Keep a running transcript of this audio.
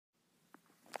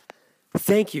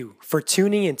Thank you for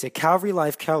tuning into Calvary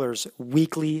Life Keller's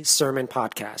weekly sermon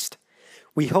podcast.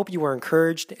 We hope you are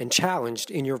encouraged and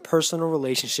challenged in your personal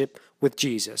relationship with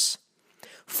Jesus.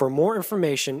 For more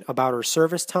information about our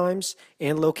service times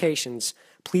and locations,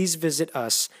 please visit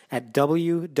us at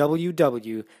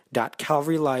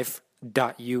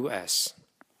www.calvarylife.us.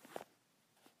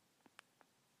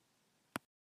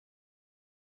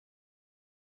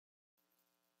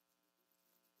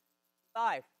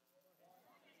 Life.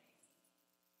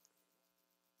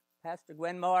 Pastor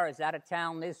Gwenmore is out of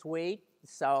town this week,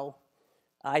 so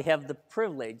I have the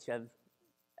privilege of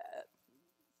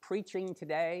preaching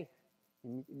today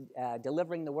and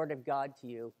delivering the Word of God to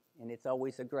you, and it's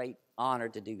always a great honor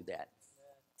to do that.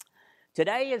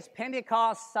 Today is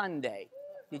Pentecost Sunday.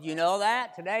 Did you know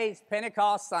that? Today is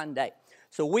Pentecost Sunday.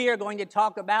 So we are going to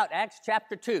talk about Acts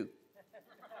chapter 2.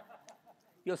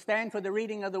 You'll stand for the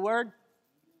reading of the Word.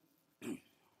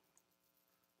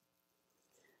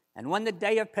 And when the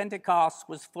day of Pentecost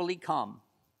was fully come,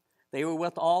 they were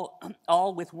with all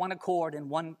with one accord in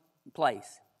one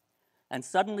place. And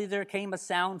suddenly there came a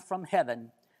sound from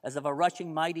heaven as of a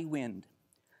rushing mighty wind,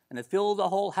 and it filled the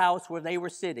whole house where they were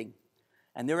sitting.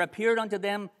 And there appeared unto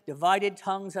them divided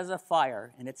tongues as of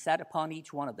fire, and it sat upon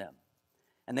each one of them.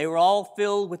 And they were all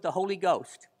filled with the Holy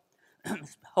Ghost,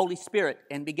 Holy Spirit,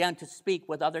 and began to speak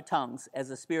with other tongues as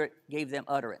the Spirit gave them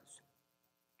utterance.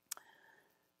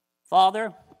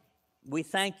 Father, we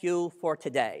thank you for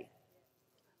today,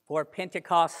 for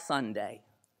Pentecost Sunday,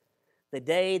 the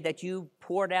day that you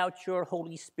poured out your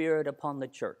Holy Spirit upon the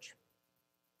church.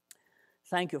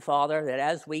 Thank you, Father, that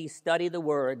as we study the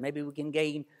Word, maybe we can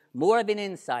gain more of an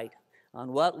insight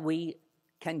on what we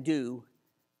can do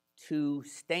to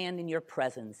stand in your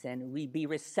presence and we be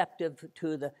receptive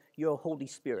to your Holy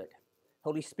Spirit.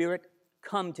 Holy Spirit,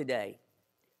 come today.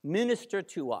 Minister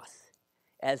to us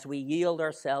as we yield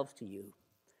ourselves to you.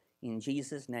 In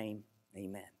Jesus' name,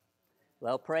 amen.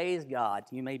 Well, praise God.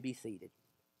 You may be seated.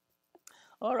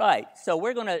 All right, so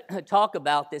we're going to talk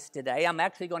about this today. I'm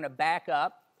actually going to back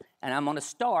up, and I'm going to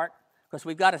start, because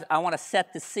I want to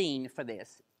set the scene for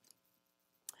this.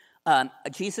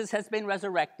 Jesus has been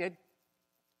resurrected.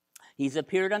 He's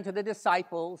appeared unto the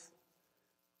disciples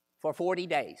for 40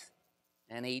 days,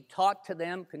 and he taught to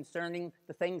them concerning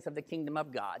the things of the kingdom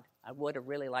of God. I would have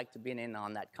really liked to have been in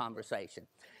on that conversation.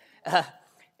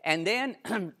 And then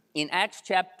in Acts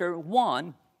chapter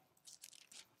 1,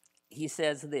 he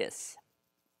says this.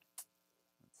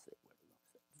 Let's see,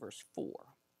 verse 4.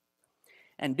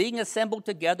 And being assembled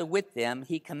together with them,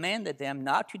 he commanded them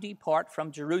not to depart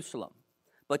from Jerusalem,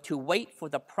 but to wait for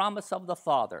the promise of the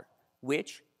Father,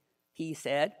 which, he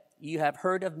said, you have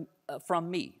heard of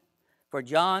from me. For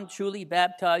John truly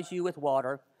baptized you with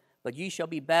water, but ye shall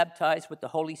be baptized with the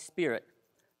Holy Spirit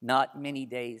not many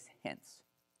days hence.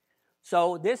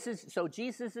 So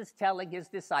Jesus is telling his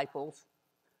disciples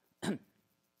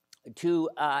to,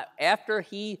 after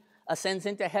he ascends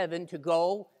into heaven, to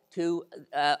go to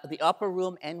the upper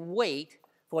room and wait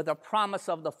for the promise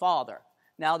of the Father.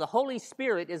 Now, the Holy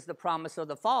Spirit is the promise of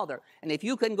the Father. And if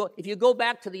you go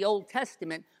back to the Old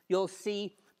Testament, you'll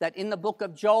see that in the book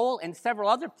of Joel and several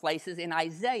other places in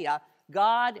Isaiah,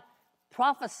 God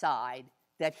prophesied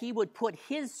that he would put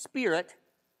his Spirit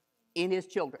in his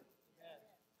children.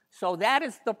 So that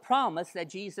is the promise that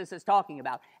Jesus is talking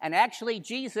about. And actually,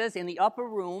 Jesus in the upper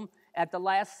room at the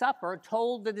Last Supper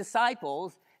told the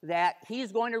disciples that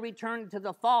he's going to return to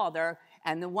the Father,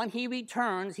 and then when he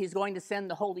returns, he's going to send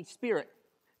the Holy Spirit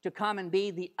to come and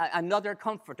be another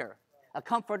comforter, a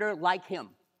comforter like him.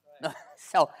 Right.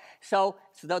 So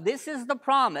this is the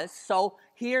promise. So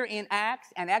here in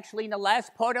Acts, and actually in the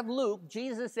last part of Luke,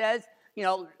 Jesus says,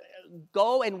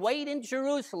 go and wait in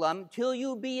Jerusalem till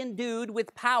you be endued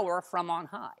with power from on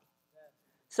high.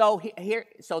 So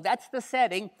that's the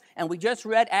setting, and we just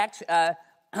read Acts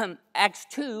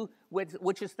 2,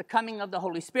 which is the coming of the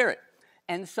Holy Spirit.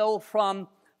 And so from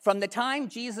the time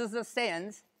Jesus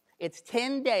ascends, it's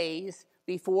 10 days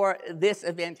before this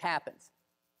event happens.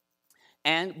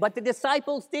 But the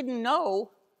disciples didn't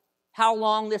know how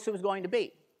long this was going to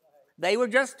be. They were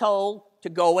just told to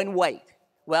go and wait.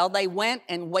 Well, they went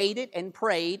and waited and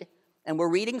prayed, and we're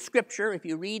reading Scripture. If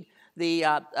you read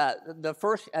the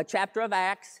first chapter of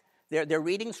Acts, they're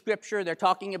reading Scripture. They're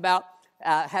talking about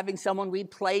having someone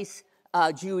replace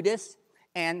Judas,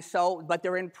 but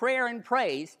they're in prayer and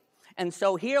praise. And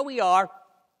so here we are.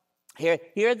 Here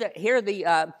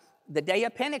the day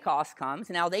of Pentecost comes.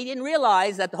 Now, they didn't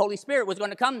realize that the Holy Spirit was going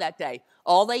to come that day.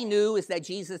 All they knew is that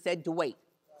Jesus said to wait.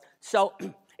 So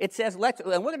it says, and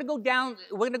we're going to go down,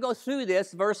 we're going to go through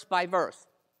this verse by verse.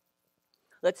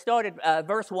 Let's start at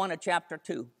verse 1 of chapter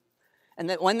 2. And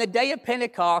that when the day of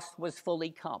Pentecost was fully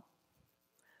come.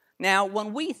 Now,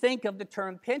 when we think of the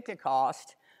term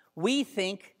Pentecost, we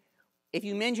think, if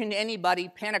you mention to anybody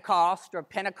Pentecost or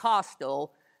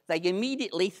Pentecostal, they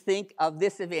immediately think of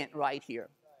this event right here,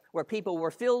 where people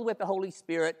were filled with the Holy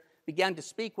Spirit, began to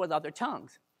speak with other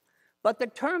tongues. But the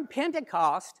term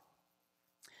Pentecost,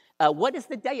 what is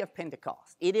the day of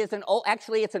Pentecost? It is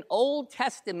it's an Old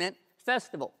Testament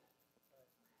festival.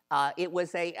 It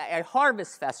was a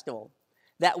harvest festival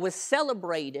that was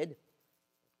celebrated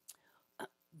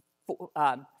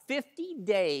 50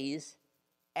 days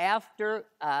after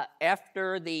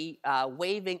the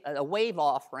wave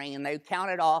offering, and they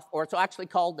counted off, or it's actually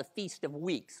called the Feast of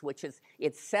Weeks, which is,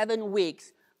 it's 7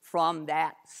 weeks from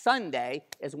that Sunday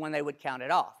is when they would count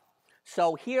it off.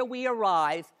 So here we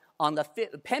arrive on the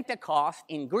Pentecost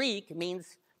in Greek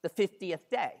means the 50th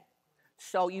day.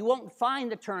 So you won't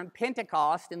find the term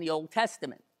Pentecost in the Old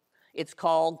Testament. It's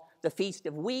called the Feast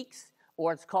of Weeks,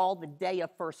 or it's called the Day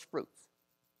of First Fruits.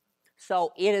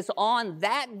 So it is on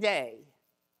that day,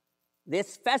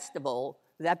 this festival,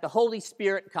 that the Holy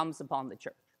Spirit comes upon the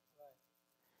church.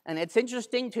 And it's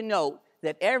interesting to note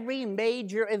that every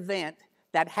major event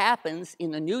that happens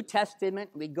in the New Testament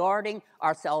regarding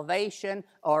our salvation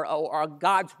or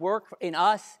God's work in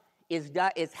us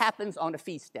happens on a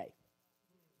feast day.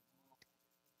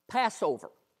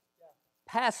 Passover.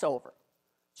 Passover.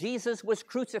 Jesus was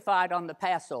crucified on the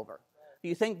Passover. Do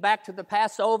you think back to the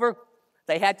Passover?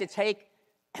 They had to take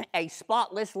a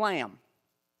spotless lamb,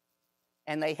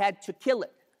 and they had to kill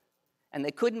it, and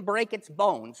they couldn't break its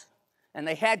bones, and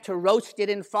they had to roast it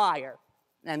in fire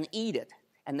and eat it.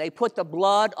 And they put the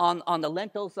blood on the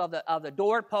lintels of the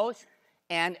doorpost.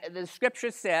 And the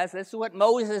scripture says, this is what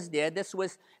Moses did. This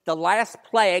was the last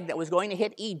plague that was going to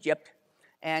hit Egypt.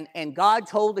 And God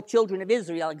told the children of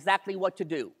Israel exactly what to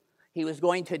do. You're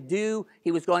going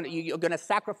to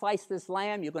sacrifice this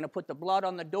lamb. You're going to put the blood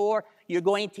on the door. You're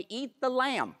going to eat the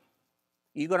lamb.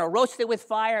 You're going to roast it with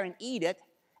fire and eat it.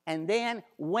 And then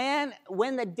when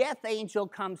the death angel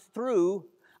comes through,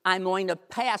 I'm going to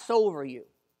pass over you.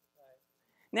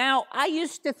 Now, I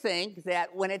used to think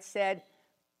that when it said,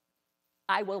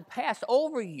 I will pass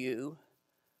over you,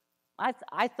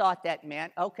 I thought that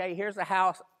meant, okay, here's a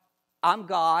house, I'm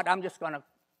God, I'm just going to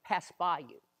pass by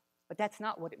you. But that's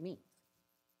not what it means.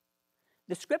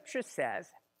 The scripture says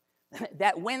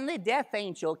that when the death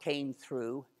angel came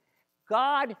through,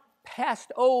 God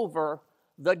passed over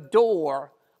the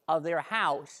door of their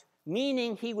house,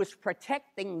 meaning he was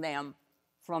protecting them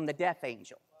from the death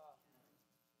angel.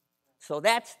 So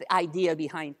that's the idea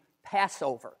behind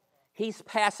Passover. He's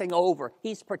passing over.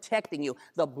 He's protecting you.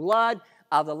 The blood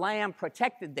of the lamb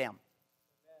protected them.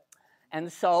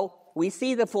 And so we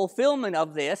see the fulfillment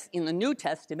of this in the New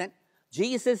Testament.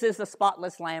 Jesus is the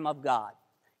spotless Lamb of God.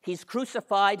 He's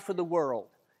crucified for the world.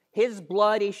 His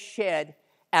blood is shed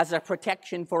as a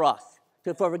protection for us,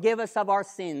 to forgive us of our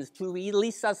sins, to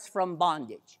release us from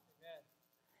bondage.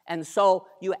 And so,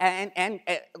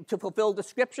 to fulfill the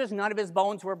scriptures, none of his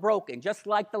bones were broken, just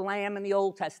like the lamb in the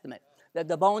Old Testament, that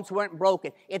the bones weren't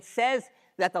broken. It says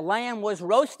that the lamb was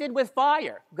roasted with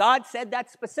fire. God said that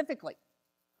specifically.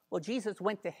 Well, Jesus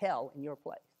went to hell in your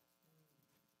place.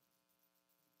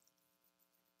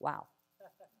 Wow.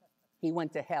 He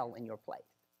went to hell in your place.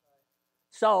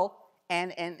 So,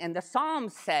 and the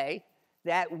Psalms say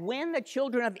that when the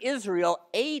children of Israel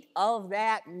ate of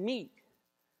that meat,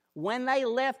 when they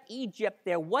left Egypt,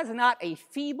 there was not a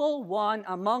feeble one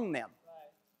among them.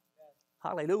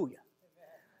 Hallelujah.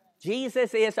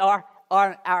 Jesus is our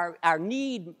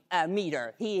need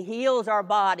meter. He heals our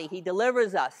body. He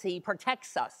delivers us. He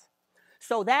protects us.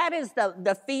 So that is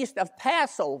the feast of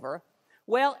Passover.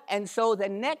 Well, and so the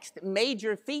next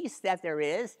major feast that there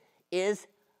is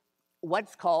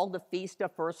what's called the Feast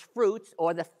of First Fruits,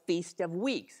 or the Feast of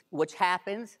Weeks, which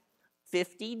happens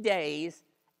 50 days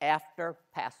after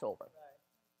Passover.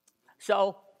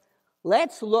 So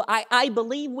let's look. I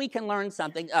believe we can learn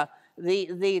something.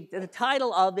 The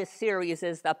title of this series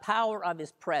is The Power of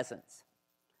His Presence.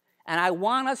 And I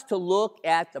want us to look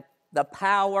at the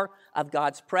power of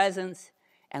God's presence,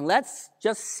 and let's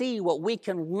just see what we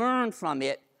can learn from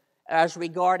it as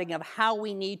regarding of how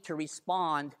we need to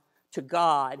respond to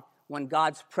God when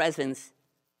God's presence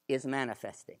is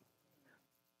manifesting.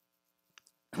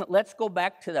 Let's go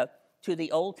back to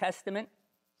the Old Testament.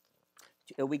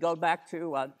 We go back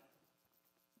to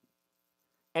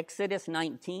Exodus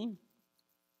 19.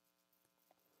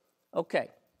 Okay,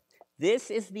 this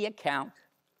is the account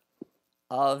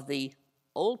of the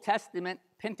Old Testament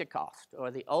Pentecost,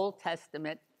 or the Old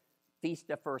Testament Feast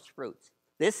of First Fruits.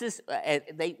 This is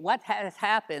what has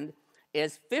happened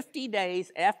is 50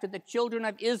 days after the children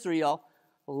of Israel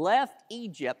left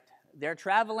Egypt. They're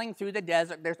traveling through the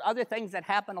desert. There's other things that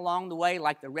happen along the way,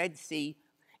 like the Red Sea.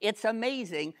 It's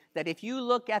amazing that if you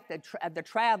look at the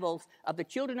travels of the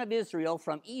children of Israel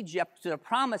from Egypt to the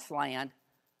Promised Land,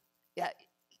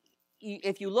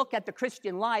 if you look at the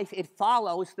Christian life, it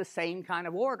follows the same kind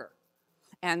of order.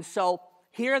 And so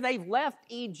here they've left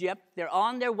Egypt. They're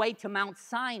on their way to Mount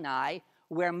Sinai,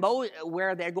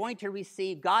 where they're going to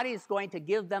receive, God is going to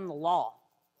give them the law.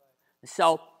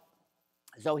 So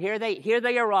here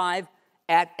they arrive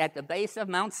at the base of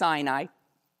Mount Sinai.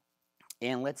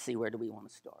 And let's see, where do we want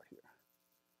to start here?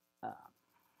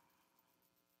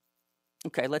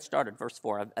 Okay, let's start at verse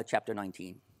 4 of chapter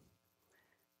 19.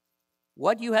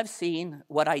 You have seen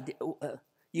what I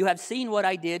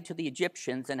did to the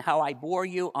Egyptians, and how I bore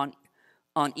you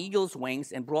on eagle's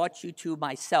wings and brought you to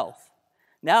myself.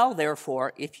 Now,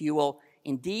 therefore, if you will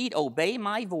indeed obey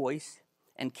my voice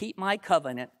and keep my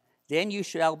covenant, then you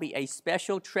shall be a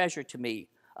special treasure to me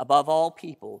above all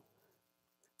people,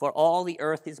 for all the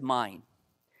earth is mine.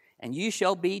 And you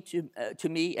shall be to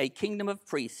me a kingdom of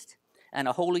priests and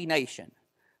a holy nation.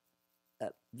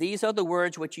 These are the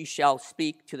words which you shall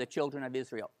speak to the children of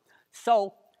Israel.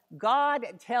 So God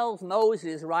tells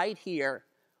Moses right here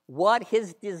what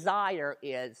his desire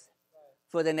is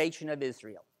for the nation of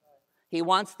Israel. He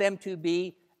wants them to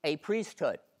be a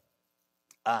priesthood.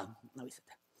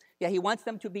 He wants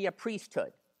them to be a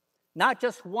priesthood. Not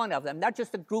just one of them, not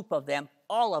just a group of them,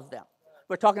 all of them.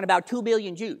 We're talking about 2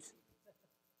 billion Jews.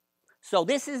 So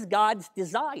this is God's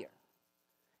desire,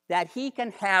 that he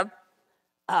can have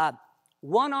a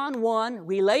one-on-one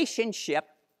relationship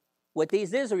with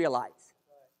these Israelites.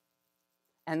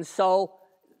 And so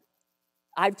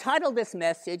I've titled this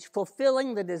message,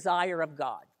 Fulfilling the Desire of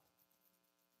God.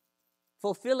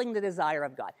 Fulfilling the desire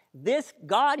of God. This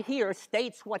God here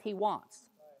states what he wants.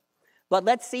 But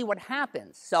let's see what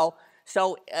happens. So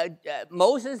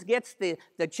Moses gets the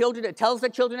children, tells the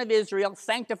children of Israel,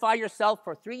 sanctify yourself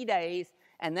for 3 days,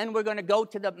 and then we're going to go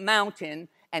to the mountain,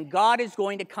 and God is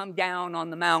going to come down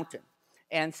on the mountain.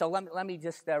 And so let me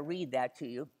just read that to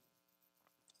you.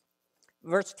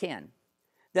 Verse 10.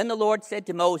 Then the Lord said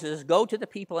to Moses, go to the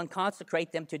people and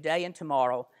consecrate them today and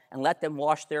tomorrow, and let them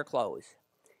wash their clothes.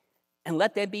 And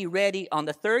let them be ready on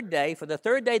the 3rd day. For the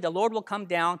 3rd day the Lord will come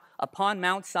down upon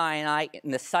Mount Sinai in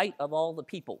the sight of all the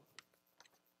people.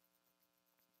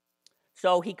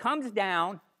 So he comes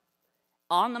down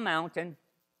on the mountain.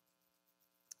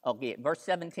 Okay, verse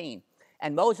 17.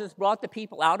 And Moses brought the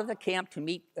people out of the camp to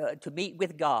meet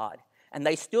with God. And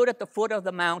they stood at the foot of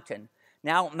the mountain.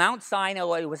 Now Mount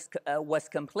Sinai was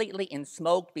completely in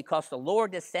smoke, because the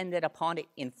Lord descended upon it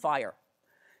in fire.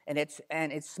 And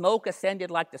its smoke ascended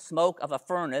like the smoke of a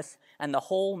furnace, and the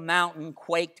whole mountain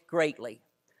quaked greatly.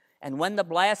 And when the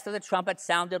blast of the trumpet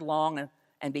sounded long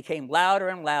and became louder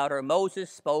and louder,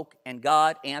 Moses spoke, and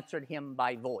God answered him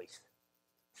by voice.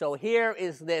 So here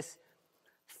is this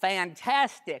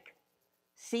fantastic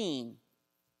scene.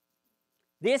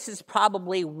 This is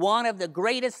probably one of the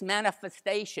greatest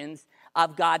manifestations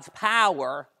of God's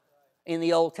power in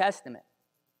the Old Testament.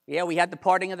 Yeah, we had the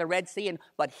parting of the Red Sea,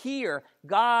 but here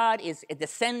God is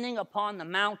descending upon the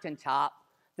mountaintop.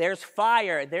 There's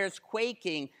fire, there's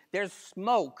quaking, there's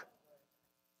smoke,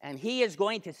 and he is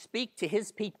going to speak to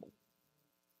his people.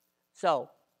 So,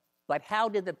 but how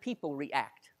did the people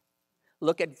react?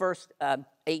 Look at verse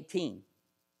 18.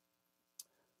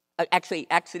 Actually,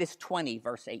 Exodus 20,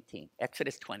 verse 18.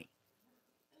 Exodus 20.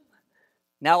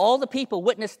 Now all the people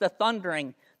witnessed the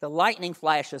thundering, the lightning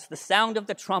flashes, the sound of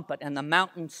the trumpet, and the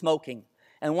mountain smoking.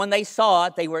 And when they saw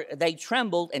it, they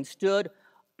trembled and stood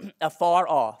afar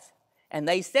off. And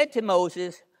they said to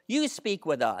Moses, you speak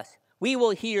with us, we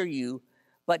will hear you,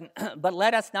 but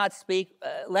let us not speak.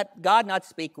 Let God not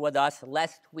speak with us,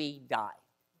 lest we die.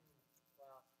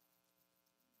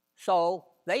 So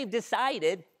they've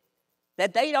decided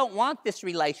that they don't want this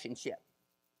relationship.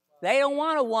 They don't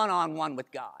want a one-on-one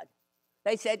with God.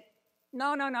 They said,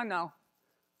 no.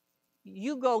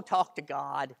 You go talk to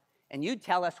God, and you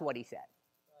tell us what he said.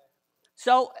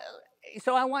 So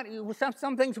I want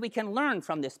some things we can learn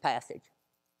from this passage.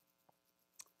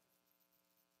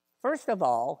 First of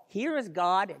all, here is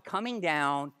God coming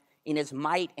down in his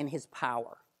might and his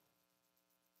power.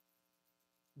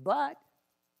 But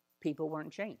people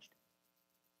weren't changed.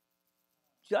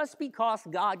 Just because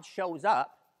God shows up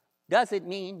doesn't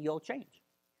mean you'll change.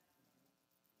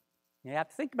 You have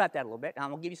to think about that a little bit, and I'm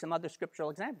going to give you some other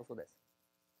scriptural examples of this.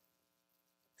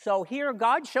 So here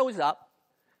God shows up.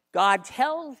 God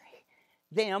tells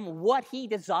them what he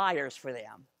desires for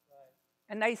them.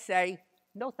 And they say,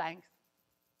 no thanks.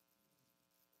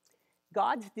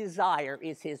 God's desire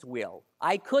is his will.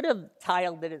 I could have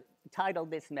titled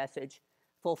this message,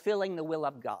 Fulfilling the Will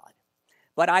of God.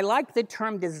 But I like the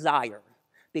term desire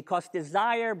because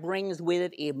desire brings with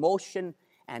it emotion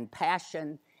and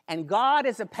passion. And God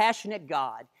is a passionate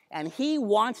God, and he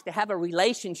wants to have a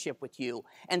relationship with you.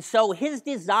 And so his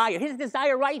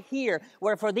desire right here,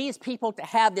 were for these people to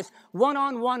have this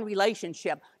one-on-one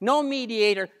relationship, no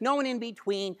mediator, no one in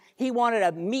between. He wanted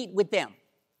to meet with them.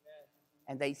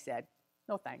 And they said,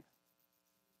 no thanks.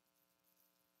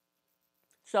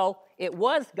 So it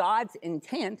was God's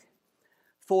intent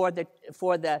for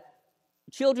the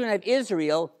children of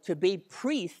Israel to be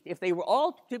priests. If they were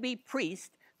all to be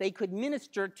priests, they could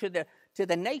minister to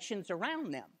the nations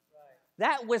around them.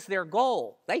 That was their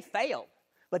goal. They failed.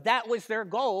 But that was their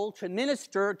goal, to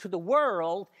minister to the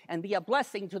world and be a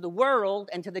blessing to the world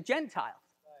and to the Gentiles.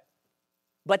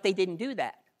 But they didn't do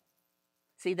that.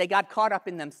 See, they got caught up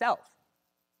in themselves.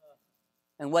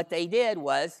 And what they did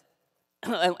was,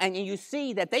 and you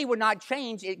see that they were not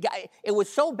changed. It was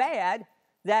so bad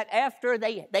that after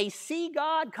they see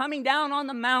God coming down on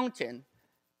the mountain,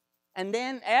 and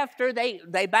then after they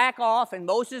back off and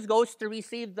Moses goes to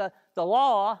receive the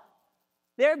law,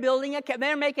 they're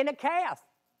making a calf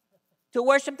to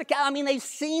worship the calf. I mean, they've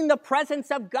seen the presence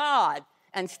of God,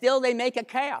 and still they make a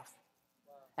calf.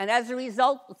 And as a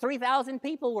result, 3,000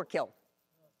 people were killed.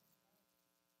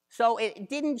 So it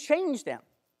didn't change them.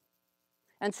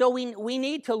 And so we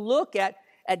need to look at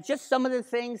just some of the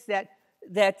things that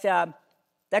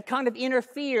kind of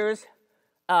interferes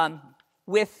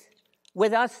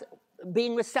with us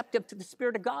being receptive to the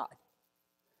Spirit of God.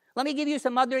 Let me give you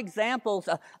some other examples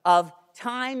of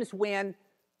times when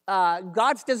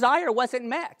God's desire wasn't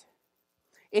met.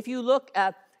 If you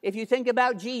think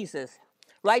about Jesus,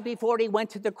 right before he went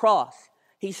to the cross,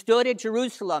 he stood at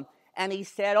Jerusalem and he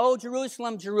said, "Oh,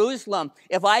 Jerusalem, Jerusalem,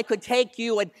 if I could take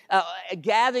you and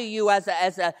gather you as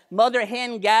a mother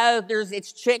hen gathers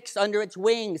its chicks under its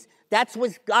wings." That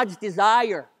was God's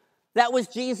desire. That was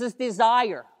Jesus'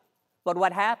 desire. But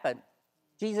what happened?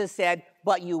 Jesus said,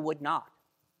 "But you would not."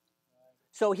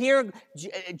 So here,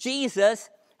 Jesus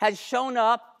has shown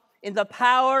up in the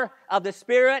power of the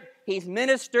Spirit. He's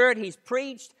ministered, he's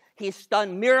preached, he's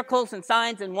done miracles and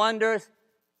signs and wonders,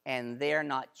 and they're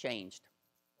not changed.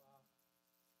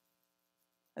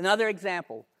 Another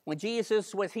example, when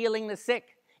Jesus was healing the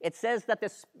sick, it says that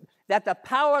the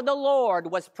power of the Lord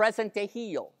was present to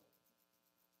heal,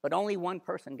 but only one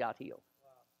person got healed.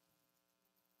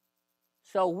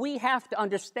 So we have to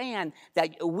understand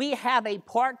that we have a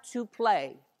part to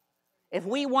play. If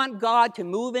we want God to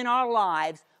move in our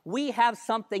lives, we have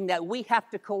something that we have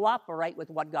to cooperate with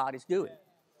what God is doing.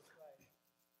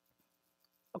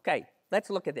 Okay, let's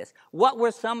look at this. What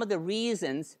were some of the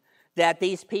reasons that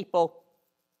these people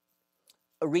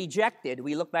rejected?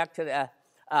 We look back to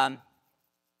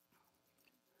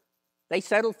they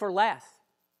settled for less.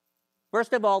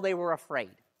 First of all, they were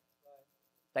afraid.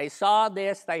 They saw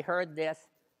this, they heard this.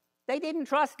 They didn't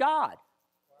trust God.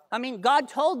 I mean, God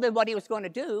told them what he was going to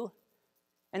do,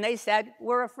 and they said,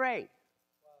 "We're afraid.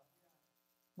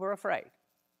 We're afraid."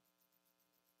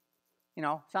 You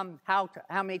know, how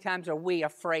many times are we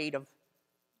afraid of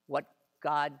what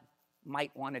God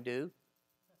might want to do?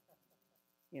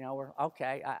 You know, we're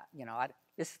okay.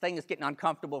 This thing is getting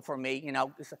uncomfortable for me.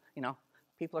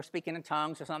 People are speaking in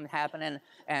tongues or something happening,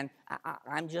 and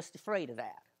I'm just afraid of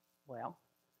that. Well,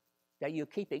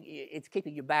 it's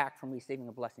keeping you back from receiving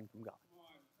a blessing from God.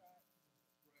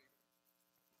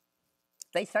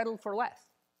 They settled for less.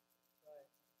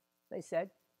 They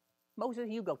said, "Moses,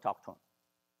 you go talk to him.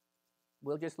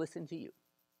 We'll just listen to you.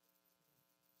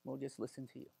 We'll just listen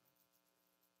to you."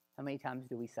 How many times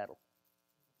do we settle?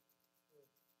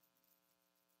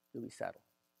 Do we settle?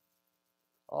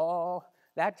 "Oh,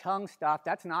 that tongue stuff,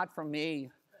 that's not for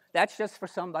me. That's just for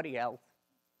somebody else.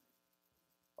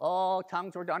 Oh,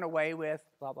 tongues were done away with,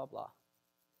 blah, blah, blah."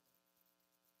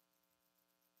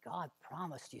 God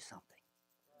promised you something.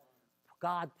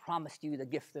 God promised you the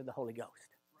gift of the Holy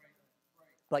Ghost.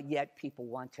 But yet people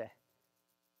want to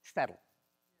settle.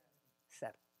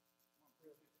 Settle.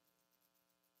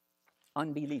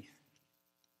 Unbelief.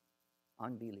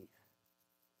 Unbelief.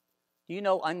 Do you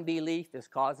know unbelief is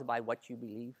caused by what you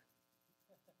believe?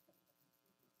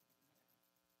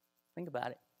 Think about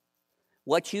it.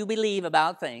 What you believe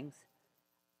about things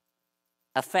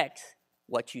affects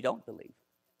what you don't believe.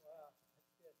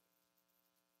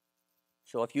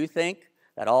 So if you think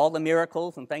that all the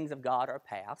miracles and things of God are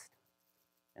past,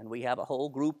 and we have a whole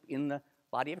group in the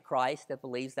body of Christ that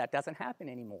believes that doesn't happen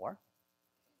anymore,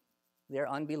 their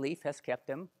unbelief has kept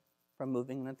them from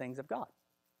moving in the things of God.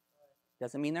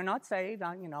 Doesn't mean they're not saved.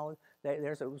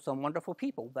 There's some wonderful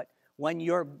people. But when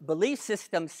your belief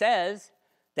system says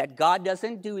that God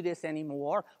doesn't do this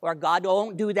anymore, or God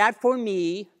won't do that for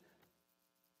me,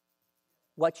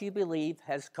 what you believe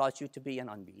has caused you to be in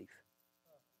unbelief.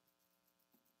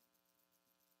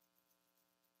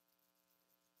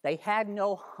 They had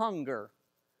no hunger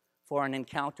for an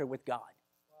encounter with God.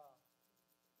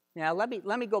 Now, let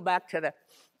me go back to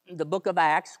the book of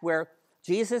Acts, where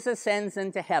Jesus ascends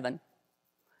into heaven,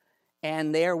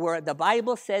 and the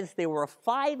Bible says there were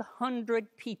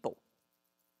 500 people.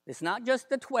 It's not just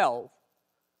the 12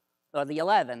 or the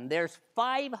 11. There's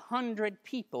 500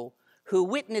 people who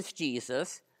witnessed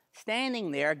Jesus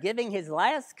standing there giving his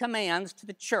last commands to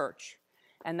the church.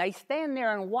 And they stand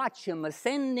there and watch him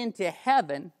ascend into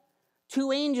heaven.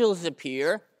 2 angels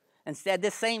appear and said,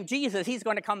 this same Jesus, he's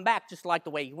going to come back just like the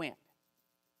way he went.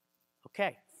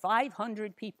 Okay,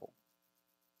 500 people.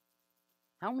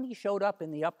 How many showed up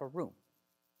in the upper room?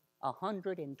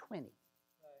 120.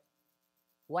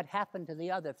 What happened to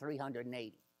the other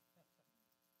 380?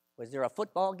 Was there a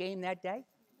football game that day?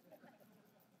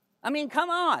 I mean,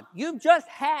 come on. You've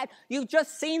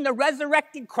just seen the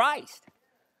resurrected Christ.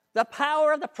 The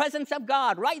power of the presence of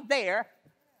God right there,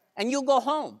 and you'll go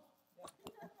home.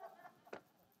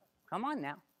 Come on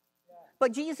now.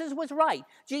 But Jesus was right.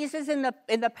 Jesus, in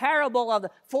the parable of the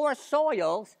 4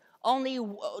 soils, only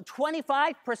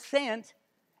 25%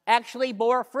 actually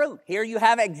bore fruit. Here you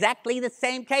have exactly the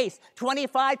same case.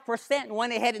 25%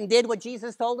 went ahead and did what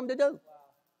Jesus told them to do.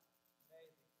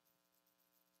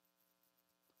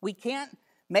 We can't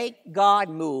make God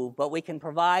move, but we can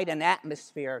provide an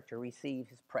atmosphere to receive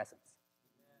his presence.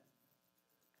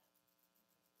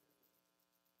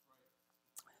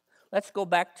 Let's go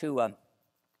back to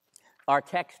our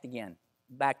text again,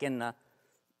 back in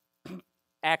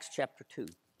Acts chapter 2.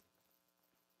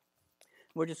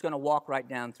 We're just going to walk right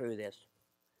down through this.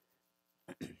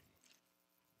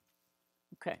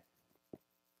 Okay.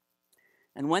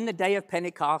 And when the day of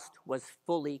Pentecost was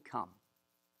fully come.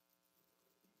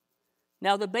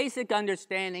 Now, the basic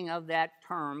understanding of that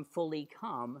term, fully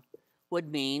come,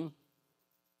 would mean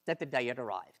that the day had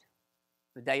arrived.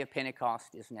 The day of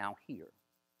Pentecost is now here.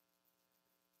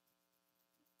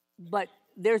 But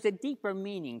there's a deeper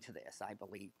meaning to this, I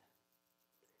believe,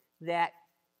 that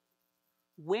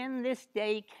when this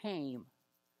day came,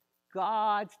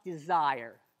 God's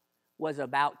desire was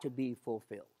about to be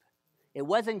fulfilled. It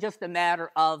wasn't just a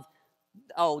matter of,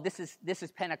 this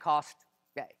is Pentecost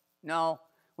Day. No,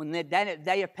 when the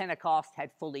day of Pentecost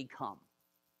had fully come,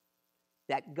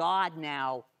 that God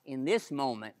now, in this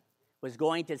moment, was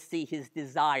going to see his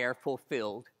desire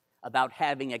fulfilled about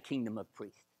having a kingdom of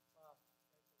priests.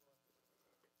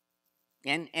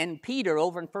 And Peter,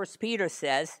 over in 1 Peter,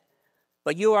 says,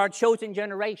 but you are a chosen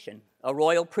generation, a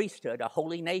royal priesthood, a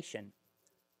holy nation,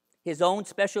 his own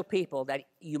special people, that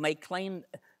you may proclaim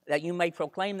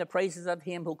the praises of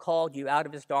him who called you out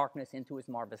of his darkness into his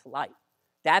marvelous light.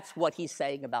 That's what he's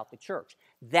saying about the church.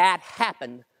 That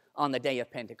happened on the day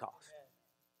of Pentecost.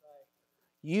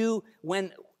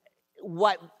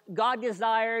 What God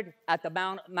desired at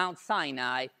the Mount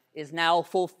Sinai is now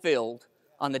fulfilled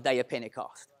on the day of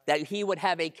Pentecost. That he would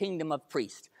have a kingdom of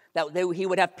priests. That he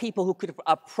would have people who could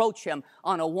approach him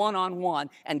on a one-on-one,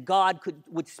 and God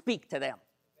would speak to them.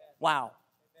 Wow.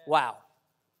 Wow.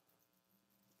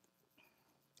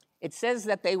 It says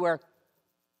that they were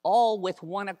all with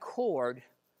one accord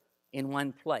in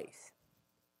one place.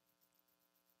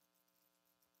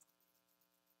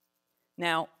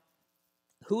 Now,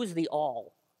 who's the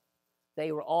all?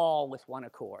 They were all with one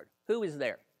accord. Who is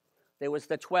there? There was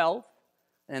the 12,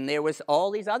 and there was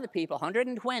all these other people,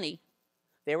 120.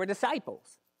 They were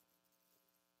disciples.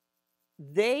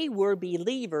 They were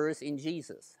believers in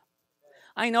Jesus.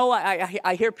 I know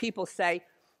I hear people say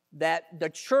that the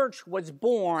church was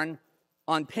born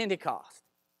on Pentecost.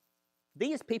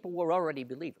 These people were already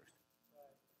believers.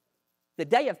 The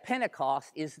day of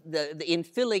Pentecost is the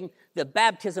infilling, the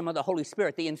baptism of the Holy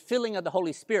Spirit, the infilling of the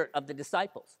Holy Spirit of the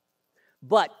disciples.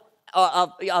 But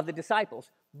of the disciples.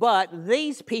 But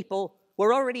these people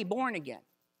were already born again.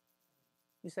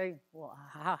 You say, well,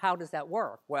 how does that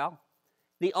work? Well,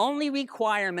 the only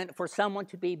requirement for someone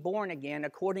to be born again,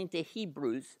 according to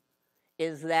Hebrews,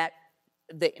 is that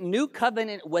the new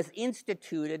covenant was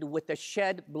instituted with the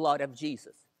shed blood of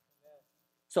Jesus.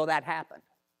 So that happened.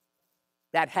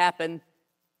 That happened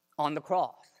on the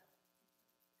cross.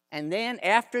 And then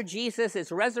after Jesus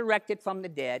is resurrected from the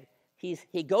dead,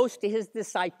 he goes to his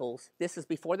disciples. This is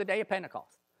before the day of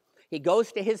Pentecost. He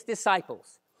goes to his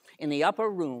disciples in the upper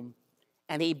room,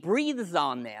 and he breathes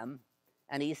on them,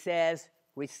 and he says,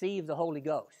 receive the Holy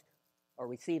Ghost, or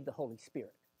received the Holy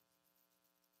Spirit.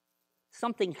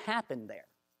 Something happened there.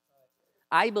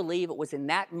 I believe it was in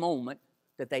that moment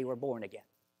that they were born again.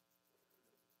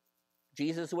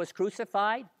 Jesus was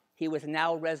crucified. He was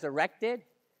now resurrected.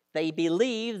 They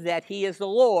believe that he is the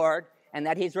Lord and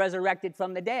that he's resurrected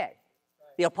from the dead.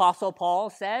 The Apostle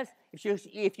Paul says,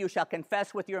 if you shall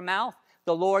confess with your mouth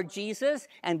the Lord Jesus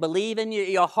and believe in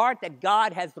your heart that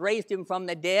God has raised him from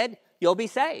the dead, you'll be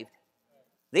saved.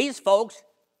 These folks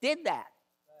did that.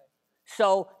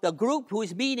 So the group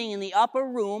who's meeting in the upper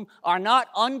room are not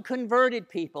unconverted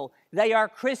people. They are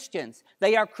Christians.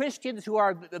 They are Christians who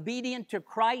are obedient to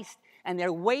Christ, and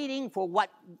they're waiting for what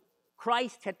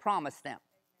Christ had promised them.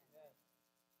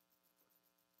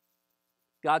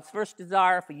 God's first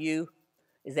desire for you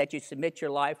is that you submit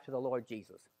your life to the Lord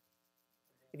Jesus.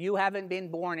 If you haven't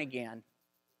been born again,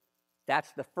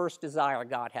 that's the first desire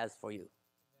God has for you.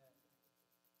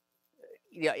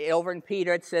 Over in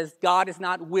Peter it says, God is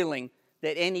not willing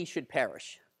that any should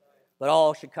perish, but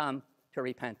all should come to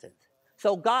repentance.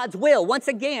 So God's will, once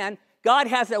again, God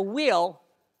has a will,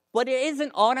 but it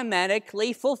isn't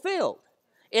automatically fulfilled.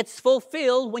 It's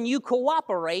fulfilled when you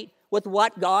cooperate with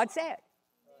what God said.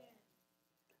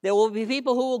 There will be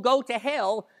people who will go to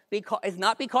hell, it's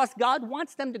not because God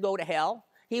wants them to go to hell.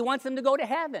 He wants them to go to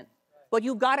heaven. But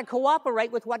you've got to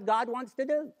cooperate with what God wants to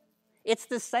do. It's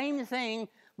the same thing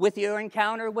with your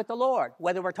encounter with the Lord.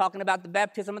 Whether we're talking about the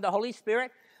baptism of the Holy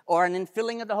Spirit or an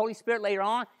infilling of the Holy Spirit later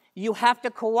on, you have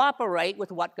to cooperate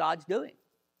with what God's doing.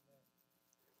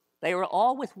 They were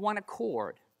all with one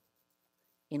accord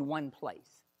in one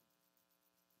place.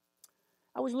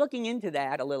 I was looking into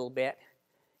that a little bit,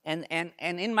 and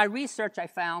in my research I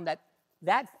found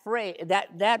that phrase,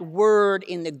 that word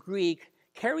in the Greek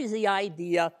carries the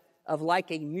idea of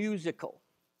like a musical,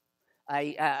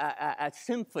 a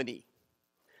symphony,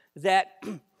 that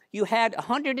you had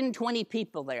 120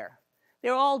 people there.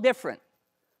 They're all different.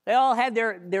 They all had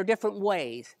their different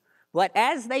ways. But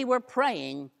as they were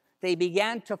praying, they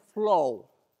began to flow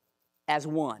as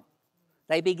one.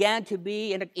 They began to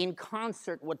be in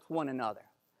concert with one another.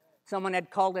 Someone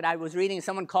had called it, I was reading,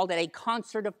 someone called it a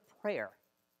concert of prayer.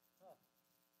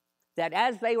 That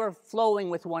as they were flowing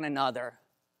with one another,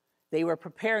 they were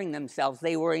preparing themselves.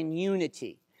 They were in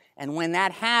unity. And when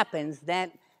that happens,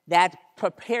 then that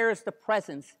prepares the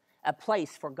presence, a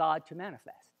place for God to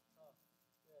manifest.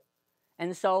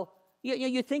 And so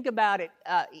you think about it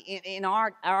in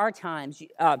our times.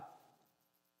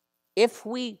 If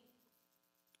we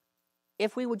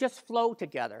would just flow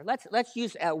together, let's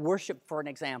use worship for an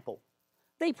example.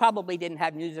 They probably didn't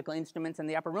have musical instruments in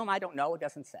the upper room. I don't know. It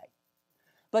doesn't say.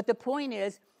 But the point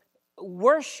is,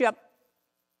 worship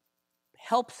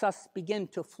helps us begin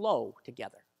to flow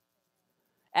together.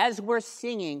 As we're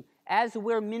singing, as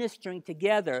we're ministering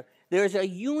together, there's a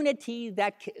unity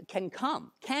that can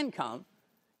come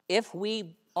if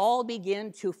we all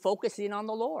begin to focus in on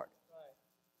the Lord.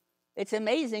 Right. It's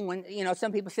amazing when,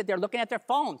 some people sit there looking at their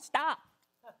phone. Stop.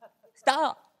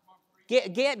 Get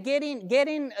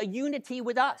in a unity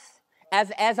with us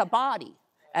as a body,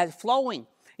 as flowing.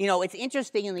 It's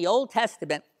interesting in the Old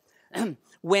Testament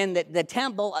when the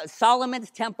temple,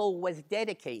 Solomon's temple was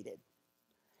dedicated.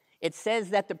 It says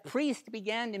that the priest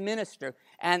began to minister,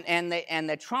 and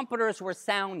the trumpeters were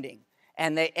sounding,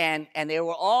 and they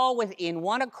were all in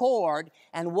one accord.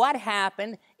 And what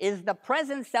happened is the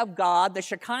presence of God, the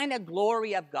Shekinah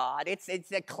glory of God, it's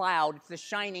a cloud, it's a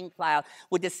shining cloud,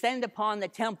 would descend upon the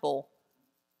temple.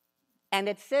 And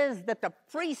it says that the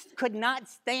priest could not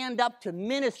stand up to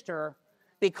minister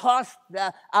because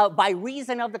by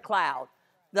reason of the cloud.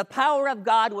 The power of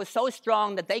God was so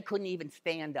strong that they couldn't even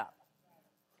stand up.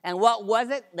 And what was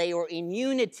it? They were in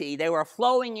unity. They were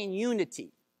flowing in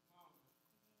unity.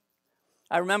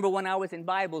 I remember when I was in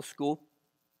Bible school,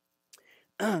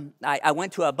 I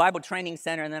went to a Bible training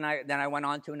center, and then I went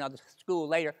on to another school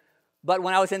later. But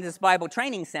when I was in this Bible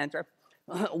training center,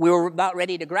 we were about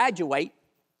ready to graduate,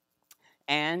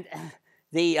 and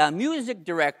the music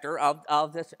director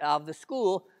of the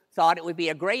school thought it would be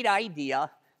a great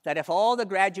idea that if all the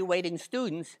graduating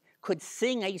students could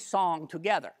sing a song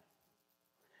together.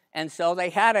 And so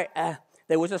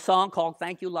there was a song called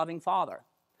Thank You, Loving Father.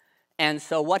 And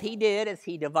so what he did is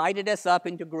he divided us up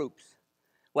into groups.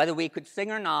 Whether we could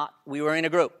sing or not, we were in a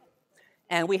group.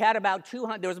 And we had about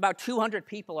 200, there was about 200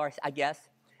 people, I guess,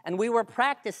 and we were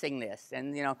practicing this.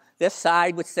 And, this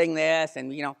side would sing this,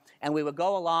 and, and we would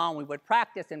go along, we would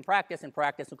practice and practice and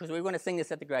practice because we were going to sing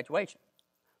this at the graduation.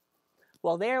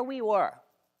 Well, there we were,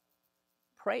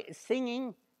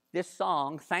 singing this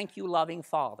song, Thank You, Loving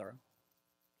Father.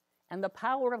 And the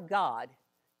power of God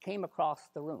came across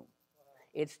the room.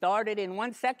 It started in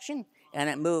one section, And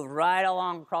it moved right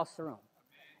along across the room.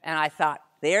 And I thought,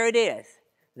 there it is.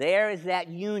 There is that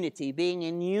unity, being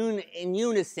in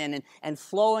unison and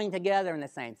flowing together in the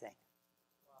same thing.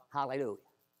 Hallelujah.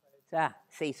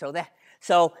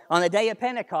 So on the day of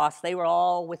Pentecost, they were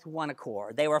all with one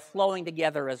accord. They were flowing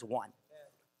together as one.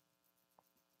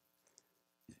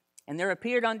 And there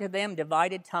appeared unto them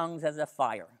divided tongues as of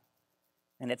fire,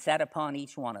 and it sat upon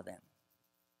each one of them.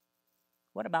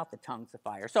 What about the tongues of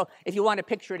fire? So if you want to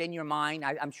picture it in your mind,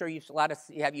 I'm sure you've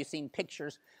seen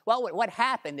pictures. Well, what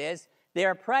happened is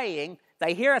they're praying.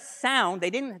 They hear a sound.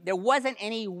 There wasn't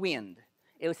any wind.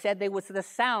 It was said there was the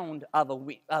sound of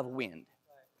wind.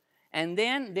 And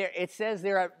then it says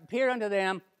there appeared unto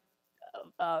them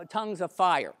tongues of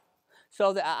fire.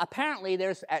 So apparently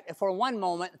for one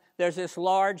moment, there's this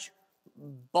large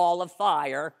ball of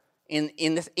fire in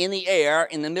the air,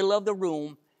 in the middle of the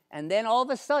room. And then all of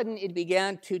a sudden, it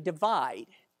began to divide.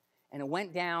 And it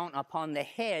went down upon the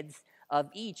heads of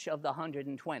each of the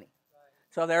 120.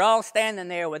 So they're all standing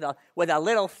there with a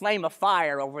little flame of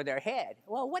fire over their head.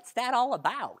 Well, what's that all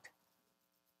about?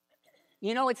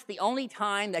 You know, it's the only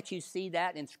time that you see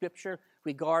that in Scripture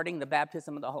regarding the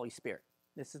baptism of the Holy Spirit.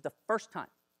 This is the first time.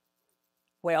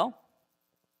 Well,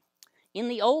 in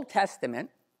the Old Testament,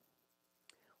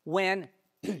 when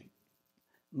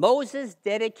Moses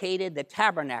dedicated the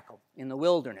tabernacle in the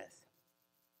wilderness,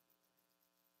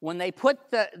 when they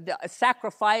put the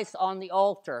sacrifice on the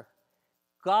altar,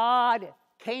 God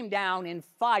came down in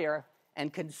fire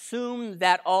and consumed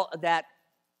that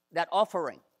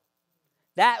offering.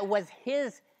 That was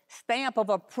his stamp of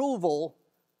approval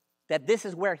that this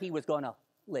is where he was going to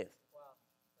live.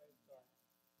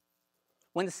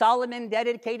 When Solomon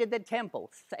dedicated the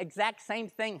temple, the exact same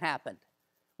thing happened.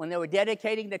 When they were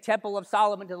dedicating the temple of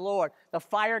Solomon to the Lord, the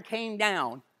fire came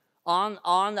down on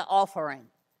the offering.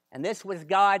 And this was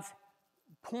God's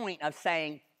point of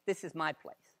saying, this is my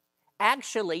place.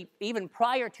 Actually, even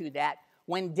prior to that,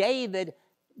 when David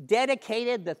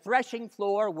dedicated the threshing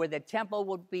floor where the temple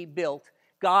would be built,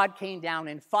 God came down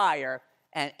in fire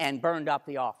and burned up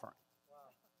the offering.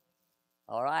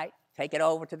 Wow. All right? Take it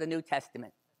over to the New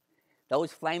Testament.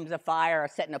 Those flames of fire are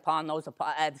sitting upon those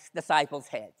disciples'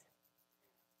 heads.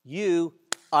 You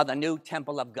are the new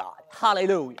temple of God.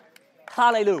 Hallelujah.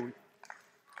 Hallelujah.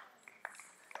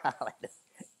 Hallelujah.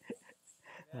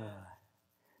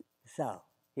 So,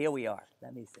 here we are.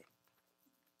 Let me see.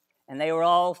 And they were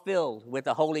all filled with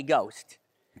the Holy Ghost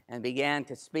and began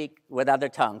to speak with other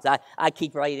tongues. I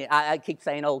keep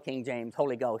saying Old King James,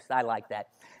 Holy Ghost. I like that.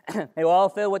 They were all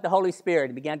filled with the Holy Spirit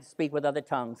and began to speak with other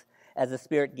tongues as the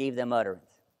Spirit gave them utterance.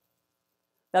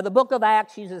 Now, the book of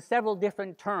Acts uses several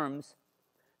different terms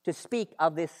to speak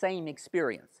of this same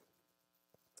experience.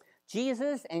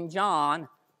 Jesus and John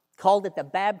called it the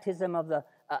baptism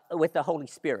with the Holy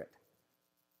Spirit.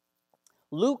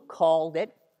 Luke called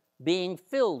it being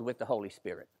filled with the Holy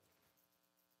Spirit.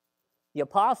 The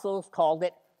apostles called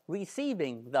it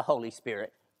receiving the Holy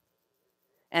Spirit.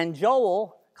 And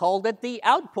Joel called it the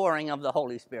outpouring of the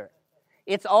Holy Spirit.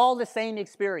 It's all the same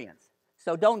experience.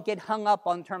 So don't get hung up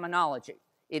on terminology.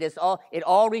 It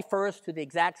all refers to the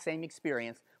exact same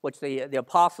experience which the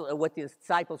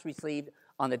disciples received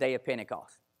on the day of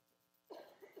Pentecost.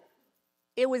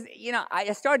 It was,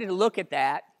 I started to look at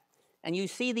that, and you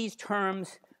see these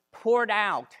terms poured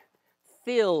out,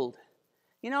 filled.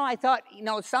 I thought,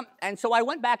 and so I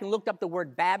went back and looked up the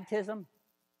word baptism,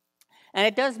 and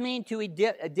it does mean to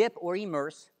dip or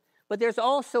immerse, but there's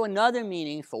also another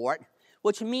meaning for it,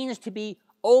 which means to be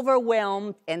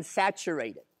overwhelmed and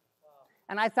saturated.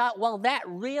 And I thought, well, that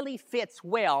really fits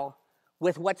well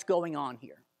with what's going on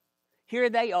here. Here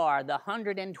they are, the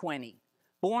 120,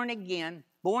 born again,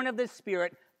 born of the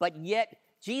Spirit, but yet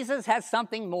Jesus has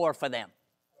something more for them.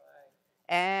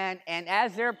 And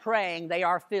as they're praying, they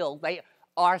are filled. They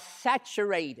are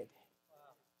saturated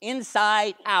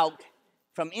inside out,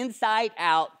 from inside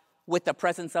out with the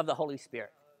presence of the Holy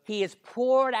Spirit. He is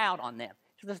poured out on them.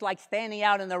 It's just like standing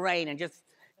out in the rain and just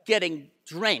getting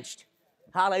drenched.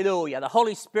 Hallelujah. The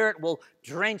Holy Spirit will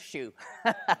drench you.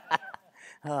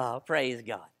 Oh, praise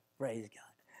God. Praise God.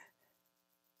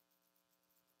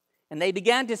 And they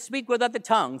began to speak with other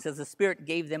tongues as the Spirit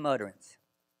gave them utterance.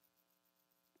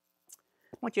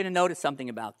 I want you to notice something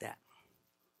about that.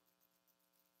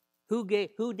 Who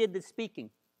did the speaking?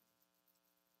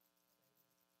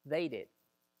 They did.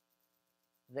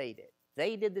 They did.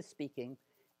 They did the speaking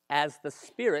as the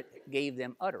Spirit gave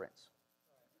them utterance.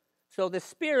 So the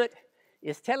Spirit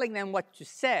is telling them what to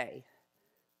say,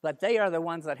 but they are the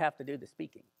ones that have to do the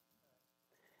speaking.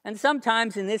 And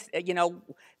sometimes in this,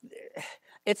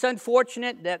 It's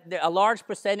unfortunate that a large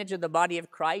percentage of the body of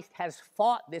Christ has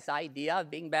fought this idea of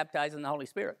being baptized in the Holy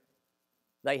Spirit.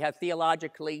 They have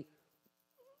theologically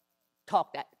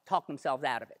talked themselves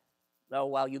out of it. Oh,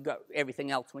 well, you got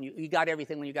everything else when you got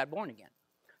everything when you got born again.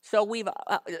 So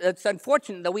it's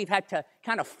unfortunate that we've had to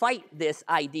kind of fight this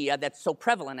idea that's so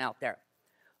prevalent out there.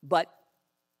 But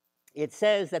it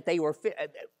says that they were,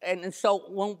 and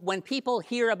so when people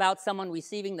hear about someone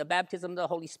receiving the baptism of the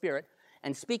Holy Spirit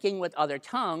and speaking with other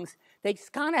tongues, they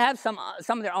kind of have some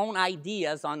of their own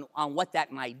ideas on what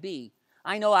that might be.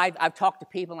 I know I've talked to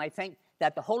people, and I think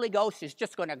that the Holy Ghost is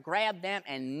just going to grab them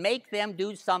and make them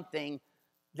do something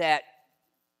that,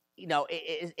 you know,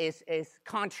 is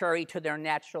contrary to their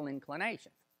natural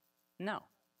inclinations. No.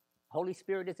 Holy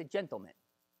Spirit is a gentleman.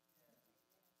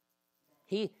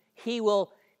 He's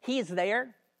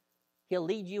there. He'll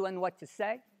lead you in what to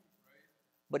say.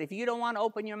 But if you don't want to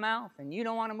open your mouth and you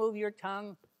don't want to move your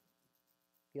tongue,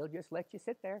 he'll just let you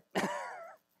sit there.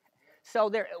 So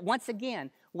there, once again,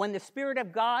 when the Spirit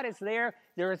of God is there,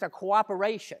 there is a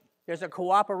cooperation. There's a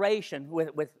cooperation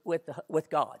with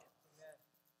God.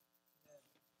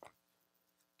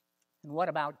 And what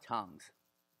about tongues?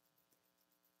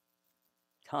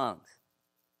 Tongues.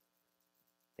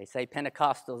 They say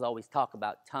Pentecostals always talk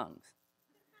about tongues.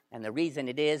 And the reason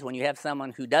it is, when you have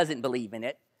someone who doesn't believe in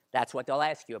it, that's what they'll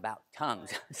ask you about,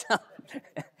 tongues.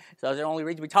 So the only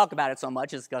reason we talk about it so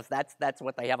much is because that's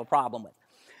what they have a problem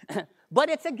with. But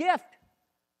it's a gift.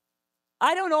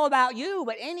 I don't know about you,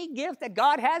 but any gift that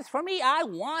God has for me, I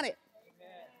want it.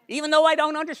 Amen. Even though I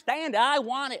don't understand, I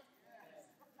want it.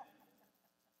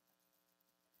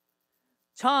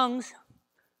 Tongues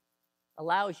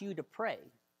allows you to pray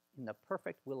in the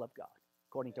perfect will of God,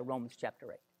 according to Romans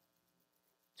chapter 8.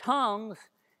 Tongues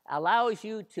allows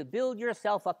you to build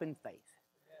yourself up in faith.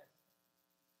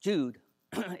 Jude,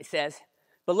 it says,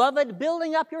 "Beloved,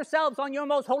 building up yourselves on your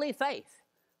most holy faith,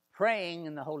 praying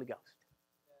in the Holy Ghost."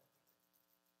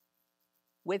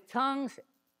 With tongues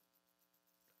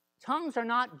are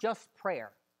not just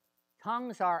prayer.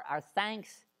 Tongues are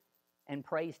thanks and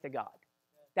praise to God.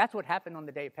 That's what happened on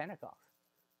the day of Pentecost.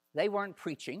 They weren't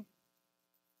preaching.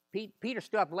 Peter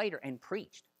stood up later and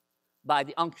preached by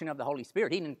the unction of the Holy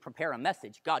Spirit. He didn't prepare a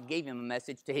message. God gave him a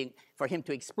message for him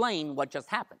to explain what just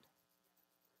happened.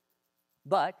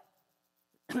 But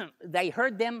they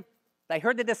heard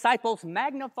the disciples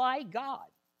magnify God.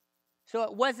 So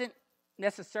it wasn't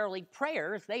necessarily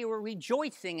prayers. They were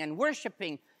rejoicing and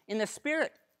worshiping in the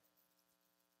Spirit.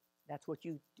 That's what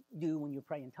you do when you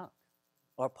pray in tongues,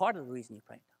 or part of the reason you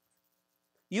pray in tongues.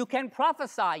 You can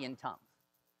prophesy in tongues.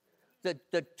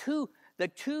 The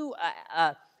two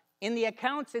in the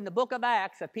accounts in the book of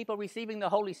Acts of people receiving the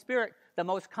Holy Spirit, the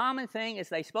most common thing is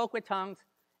they spoke with tongues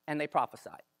and they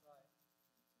prophesied.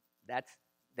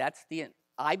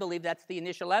 I believe that's the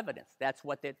initial evidence. That's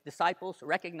what the disciples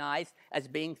recognized as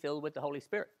being filled with the Holy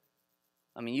Spirit.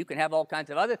 I mean, you can have all kinds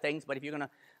of other things, but if you're going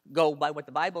to go by what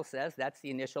the Bible says, that's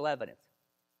the initial evidence.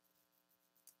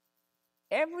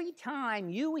 Every time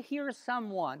you hear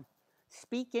someone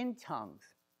speak in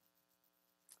tongues,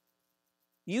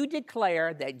 you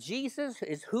declare that Jesus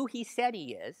is who he said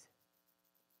he is,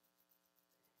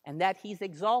 and that he's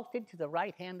exalted to the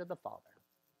right hand of the Father.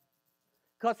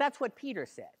 Because that's what Peter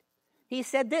said. He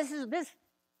said, this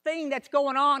thing that's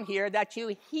going on here that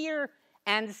you hear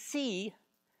and see,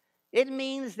 it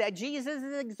means that Jesus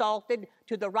is exalted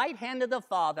to the right hand of the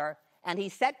Father, and he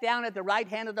sat down at the right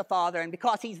hand of the Father, and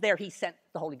because he's there, he sent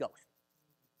the Holy Ghost.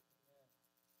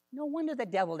 No wonder the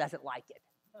devil doesn't like it.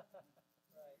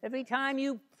 Every time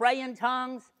you pray in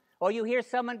tongues, or you hear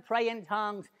someone pray in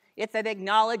tongues, it's an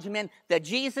acknowledgement that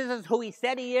Jesus is who he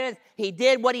said he is. He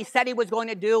did what he said he was going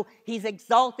to do. He's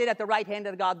exalted at the right hand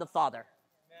of God the Father.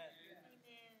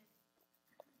 Amen.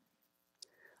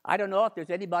 I don't know if there's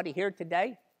anybody here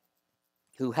today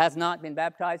who has not been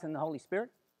baptized in the Holy Spirit,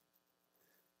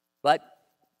 but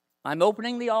I'm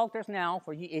opening the altars now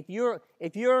for you.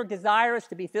 If you're desirous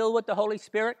to be filled with the Holy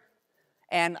Spirit,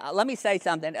 and let me say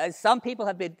something. Some people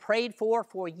have been prayed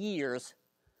for years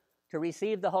to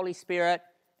receive the Holy Spirit,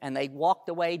 and they walked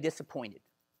away disappointed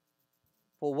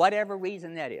for whatever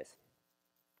reason that is.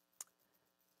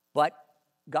 But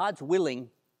God's willing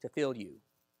to fill you.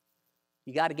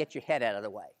 You got to get your head out of the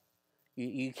way.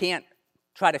 You can't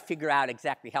try to figure out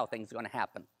exactly how things are going to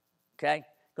happen, okay?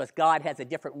 Because God has a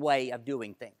different way of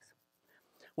doing things.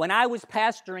 When I was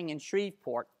pastoring in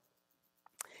Shreveport,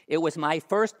 it was my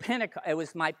first Pentecost.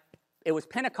 It was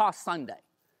Pentecost Sunday,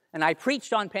 and I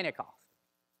preached on Pentecost.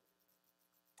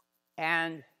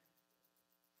 And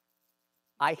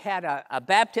I had a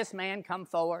Baptist man come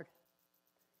forward,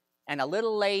 and a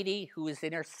little lady who was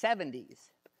in her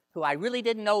 70s, who I really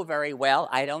didn't know very well.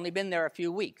 I had only been there a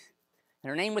few weeks. And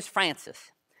her name was Frances.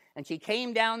 And she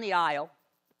came down the aisle,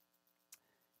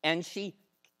 and she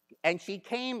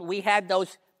came. We had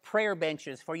those prayer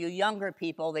benches. For you younger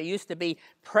people, there used to be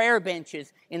prayer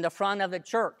benches in the front of the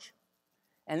church.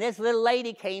 And this little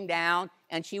lady came down,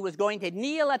 and she was going to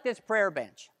kneel at this prayer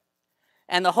bench.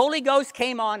 And the Holy Ghost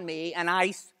came on me, and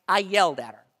I yelled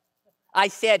at her. I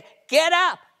said, "Get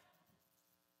up!"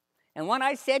 And when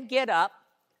I said get up,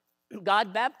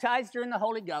 God baptized her in the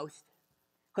Holy Ghost,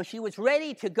 because she was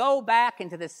ready to go back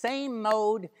into the same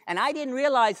mode. And I didn't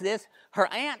realize this. Her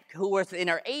aunt, who was in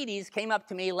her 80s, came up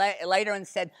to me later and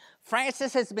said,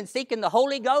 "Frances has been seeking the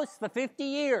Holy Ghost for 50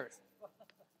 years.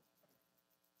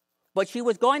 But she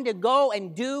was going to go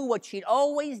and do what she'd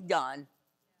always done,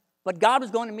 but God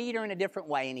was going to meet her in a different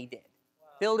way, and he did. Wow.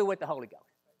 Filled her with the Holy Ghost."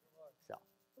 So,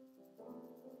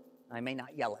 I may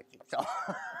not yell at you, so.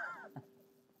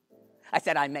 I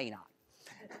said I may not.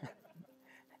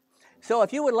 So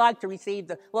if you would like to receive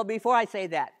before I say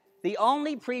that, the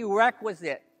only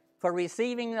prerequisite for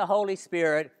receiving the Holy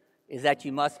Spirit is that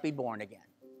you must be born again.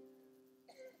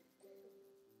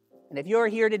 And if you're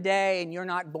here today and you're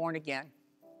not born again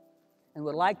and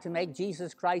would like to make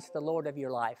Jesus Christ the Lord of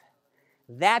your life,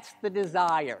 that's the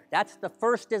desire. That's the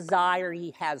first desire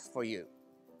he has for you,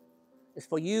 is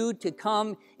for you to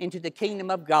come into the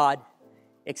kingdom of God,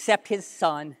 accept his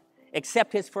Son,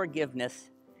 accept his forgiveness,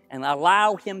 and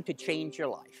allow him to change your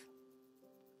life.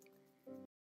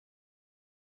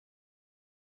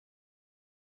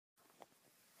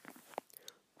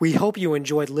 We hope you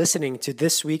enjoyed listening to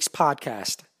this week's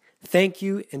podcast. Thank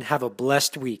you and have a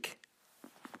blessed week.